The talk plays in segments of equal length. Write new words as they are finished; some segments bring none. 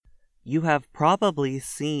You have probably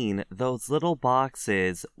seen those little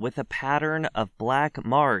boxes with a pattern of black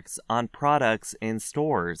marks on products in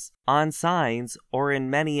stores, on signs, or in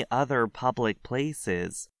many other public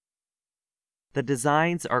places. The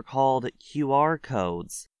designs are called QR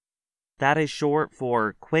codes. That is short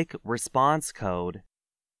for Quick Response Code.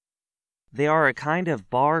 They are a kind of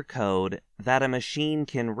barcode that a machine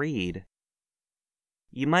can read.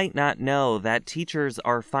 You might not know that teachers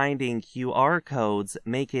are finding QR codes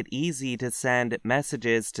make it easy to send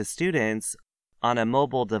messages to students on a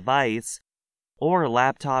mobile device or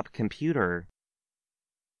laptop computer.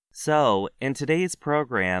 So, in today's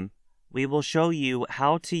program, we will show you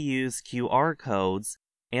how to use QR codes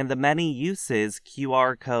and the many uses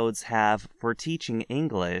QR codes have for teaching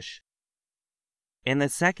English. In the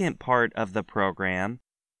second part of the program,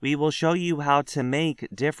 we will show you how to make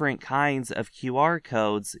different kinds of QR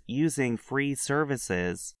codes using free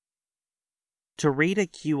services. To read a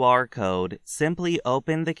QR code, simply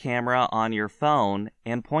open the camera on your phone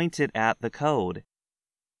and point it at the code.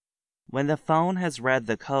 When the phone has read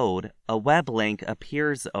the code, a web link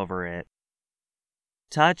appears over it.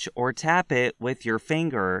 Touch or tap it with your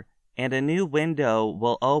finger, and a new window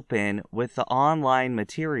will open with the online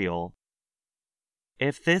material.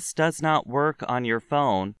 If this does not work on your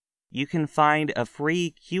phone, you can find a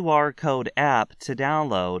free QR code app to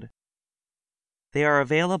download. They are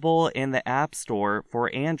available in the App Store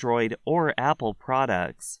for Android or Apple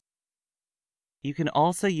products. You can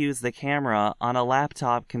also use the camera on a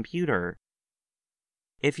laptop computer.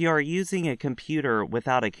 If you are using a computer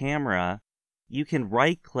without a camera, you can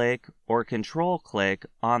right-click or control-click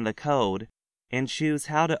on the code and choose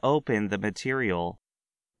how to open the material.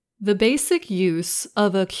 The basic use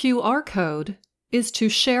of a QR code is to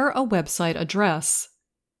share a website address.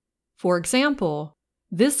 For example,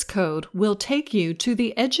 this code will take you to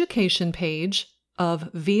the education page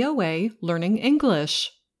of VOA Learning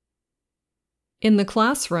English. In the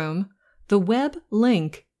classroom, the web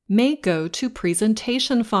link may go to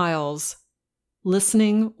presentation files,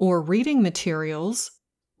 listening or reading materials,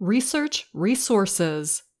 research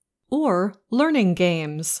resources, or learning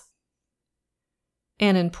games.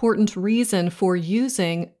 An important reason for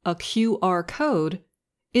using a QR code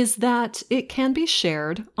is that it can be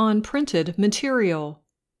shared on printed material.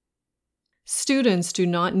 Students do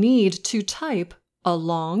not need to type a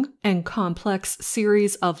long and complex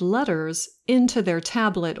series of letters into their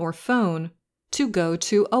tablet or phone to go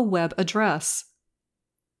to a web address.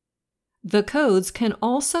 The codes can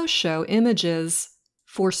also show images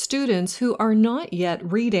for students who are not yet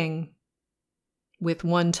reading. With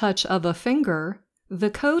one touch of a finger, the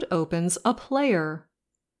code opens a player,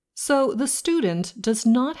 so the student does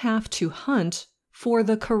not have to hunt for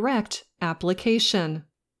the correct application.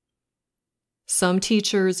 Some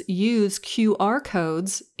teachers use QR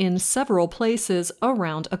codes in several places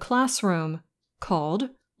around a classroom, called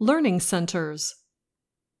learning centers.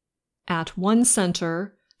 At one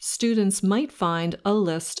center, students might find a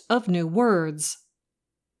list of new words.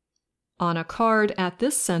 On a card at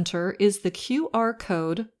this center is the QR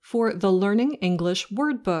code for the Learning English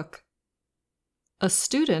Word Book. A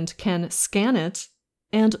student can scan it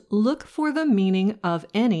and look for the meaning of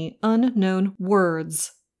any unknown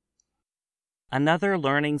words. Another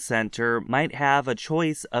learning center might have a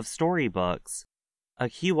choice of storybooks. A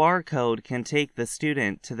QR code can take the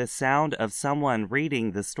student to the sound of someone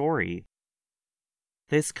reading the story.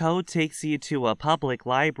 This code takes you to a public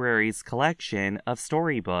library's collection of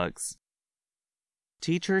storybooks.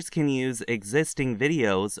 Teachers can use existing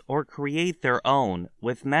videos or create their own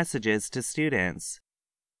with messages to students.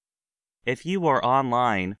 If you are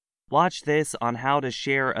online, watch this on how to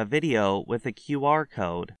share a video with a QR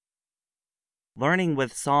code. Learning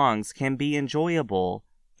with songs can be enjoyable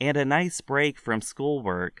and a nice break from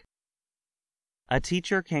schoolwork. A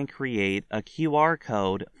teacher can create a QR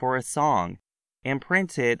code for a song and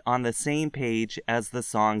print it on the same page as the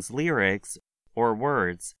song's lyrics or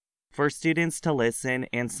words for students to listen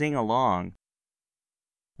and sing along.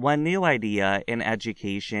 One new idea in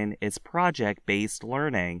education is project-based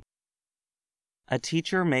learning. A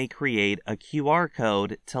teacher may create a QR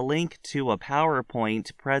code to link to a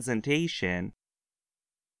PowerPoint presentation.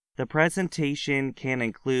 The presentation can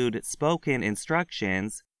include spoken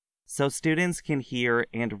instructions, so students can hear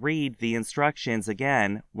and read the instructions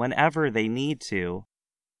again whenever they need to.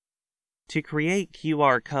 To create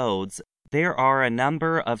QR codes, there are a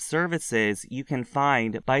number of services you can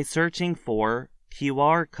find by searching for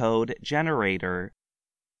QR code generator.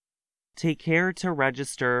 Take care to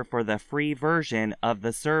register for the free version of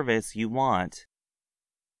the service you want.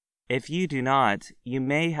 If you do not, you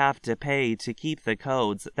may have to pay to keep the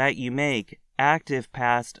codes that you make active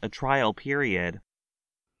past a trial period.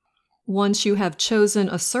 Once you have chosen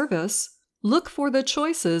a service, look for the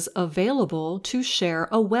choices available to share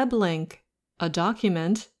a web link, a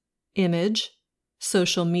document, image,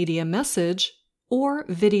 social media message, or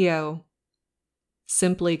video.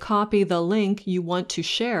 Simply copy the link you want to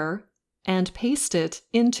share and paste it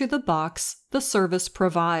into the box the service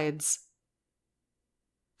provides.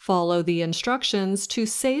 Follow the instructions to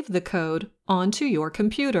save the code onto your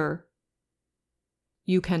computer.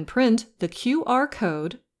 You can print the QR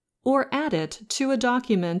code or add it to a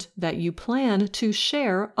document that you plan to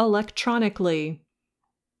share electronically.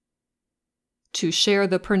 To share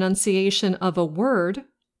the pronunciation of a word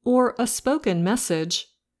or a spoken message,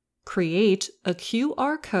 create a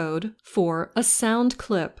QR code for a sound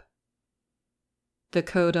clip. The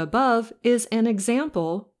code above is an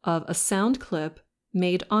example of a sound clip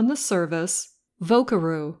made on the service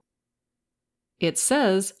Vocaroo. It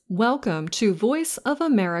says, "Welcome to Voice of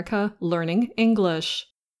America Learning English."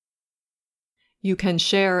 You can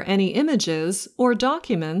share any images or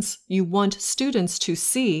documents you want students to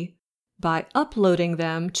see by uploading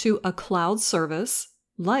them to a cloud service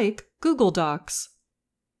like Google Docs.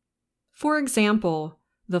 For example,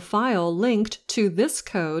 the file linked to this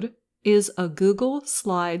code is a Google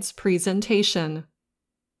Slides presentation.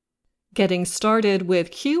 Getting started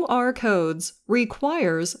with QR codes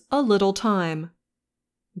requires a little time.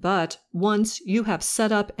 But once you have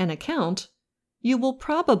set up an account, you will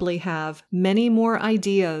probably have many more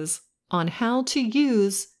ideas on how to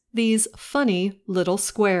use these funny little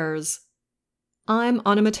squares. I'm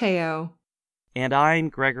Anna Mateo. And I'm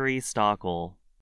Gregory Stockel.